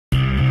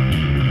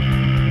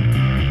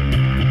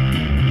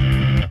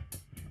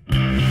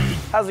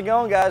How's it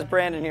going, guys?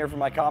 Brandon here for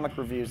my comic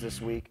reviews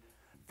this week.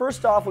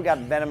 First off, we got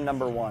Venom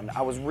 #1.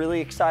 I was really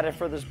excited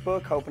for this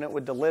book, hoping it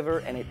would deliver,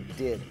 and it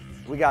did.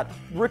 We got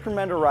Rick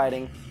Remender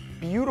writing,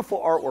 beautiful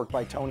artwork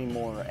by Tony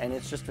Moore, and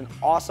it's just an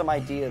awesome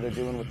idea they're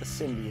doing with the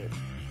symbiote,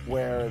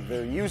 where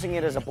they're using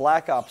it as a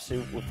Black Ops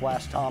suit with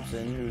Flash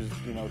Thompson,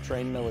 who's,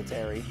 trained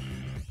military.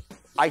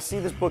 I see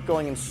this book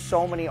going in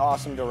so many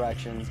awesome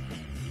directions.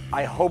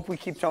 I hope we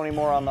keep Tony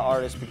Moore on the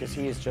artist because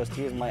he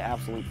is my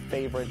absolute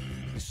favorite.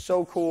 He's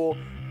so cool,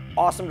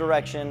 awesome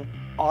direction,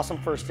 awesome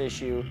first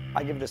issue.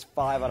 I give this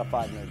 5 out of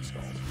 5 Nerd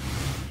Skulls.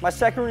 My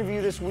second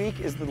review this week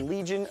is the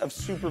Legion of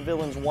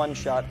Supervillains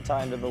one-shot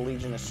tied to the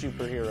Legion of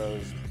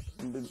Superheroes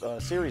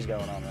series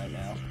going on right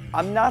now.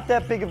 I'm not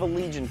that big of a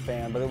Legion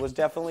fan, but it was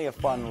definitely a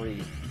fun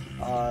read.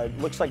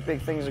 Looks like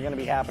big things are going to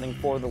be happening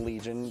for the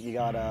Legion. You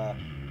got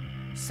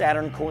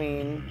Saturn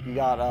Queen, you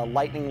got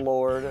Lightning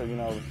Lord,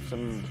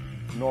 some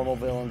normal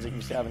villains that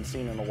you haven't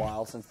seen in a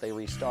while since they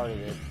restarted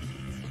it.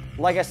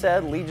 Like I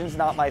said, Legion's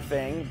not my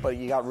thing, but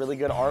you got really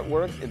good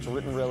artwork. It's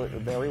written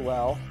very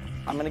well.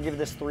 I'm going to give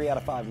this 3 out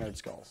of 5 Nerd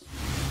Skulls.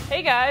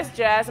 Hey guys,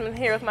 Jasmine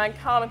here with my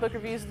comic book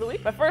reviews of the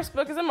week. My first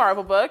book is a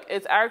Marvel book.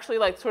 It's actually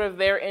sort of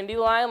their indie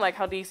line, like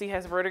how DC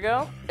has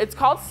Vertigo. It's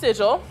called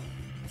Sigil.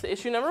 It's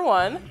issue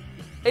 #1.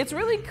 It's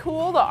really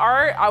cool. The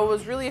art, I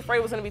was really afraid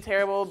was going to be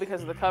terrible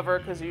because of the cover,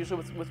 because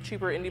usually with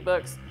cheaper indie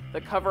books,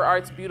 the cover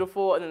art's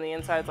beautiful and then the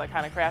inside's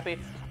kind of crappy.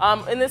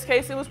 In this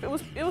case, it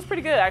was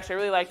pretty good actually. I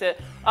really liked it.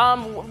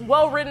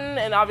 Well written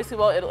and obviously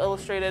well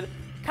illustrated.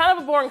 Kind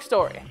of a boring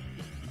story,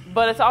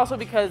 but it's also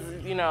because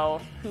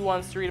who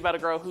wants to read about a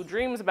girl who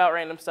dreams about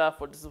random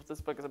stuff, which is what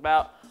this book is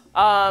about.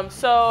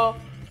 So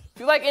if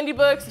you like indie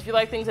books, if you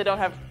like things that don't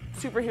have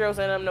superheroes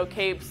in them, no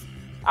capes,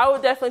 I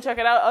would definitely check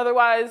it out.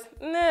 Otherwise,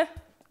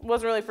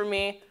 wasn't really for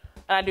me,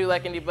 and I do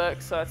like indie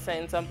books, so that's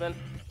saying something.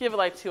 Give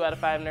it 2 out of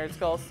 5 Nerd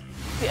Skulls.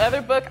 The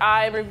other book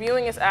I'm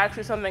reviewing is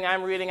actually something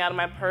I'm reading out of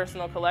my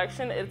personal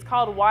collection. It's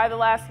called Why the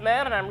Last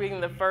Man, and I'm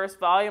reading the first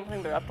volume. I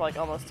think they're up to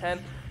almost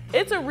 10.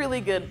 It's a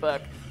really good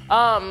book.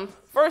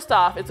 First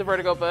off, it's a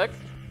Vertigo book,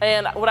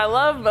 and what I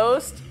love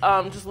most,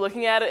 just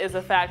looking at it, is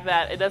the fact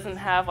that it doesn't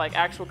have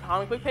actual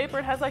comic book paper.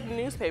 It has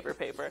newspaper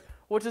paper,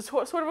 which is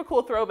sort of a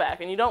cool throwback,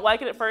 and you don't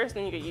like it at first,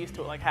 and you get used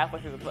to it halfway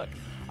through the book.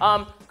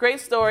 Great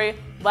story.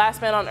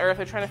 Last man on Earth.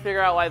 They're trying to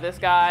figure out why this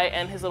guy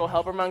and his little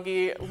helper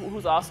monkey,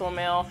 who's also a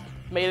male,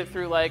 made it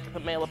through the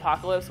male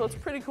apocalypse. So it's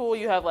pretty cool.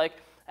 You have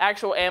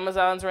actual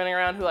Amazons running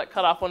around who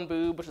cut off one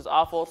boob, which is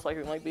awful. So they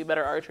can be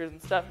better archers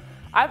and stuff.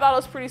 I thought it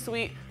was pretty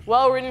sweet.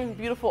 Well written,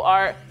 beautiful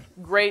art,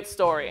 great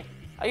story.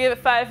 I give it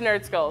 5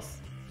 Nerd Skulls.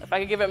 If I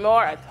could give it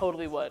more, I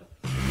totally would.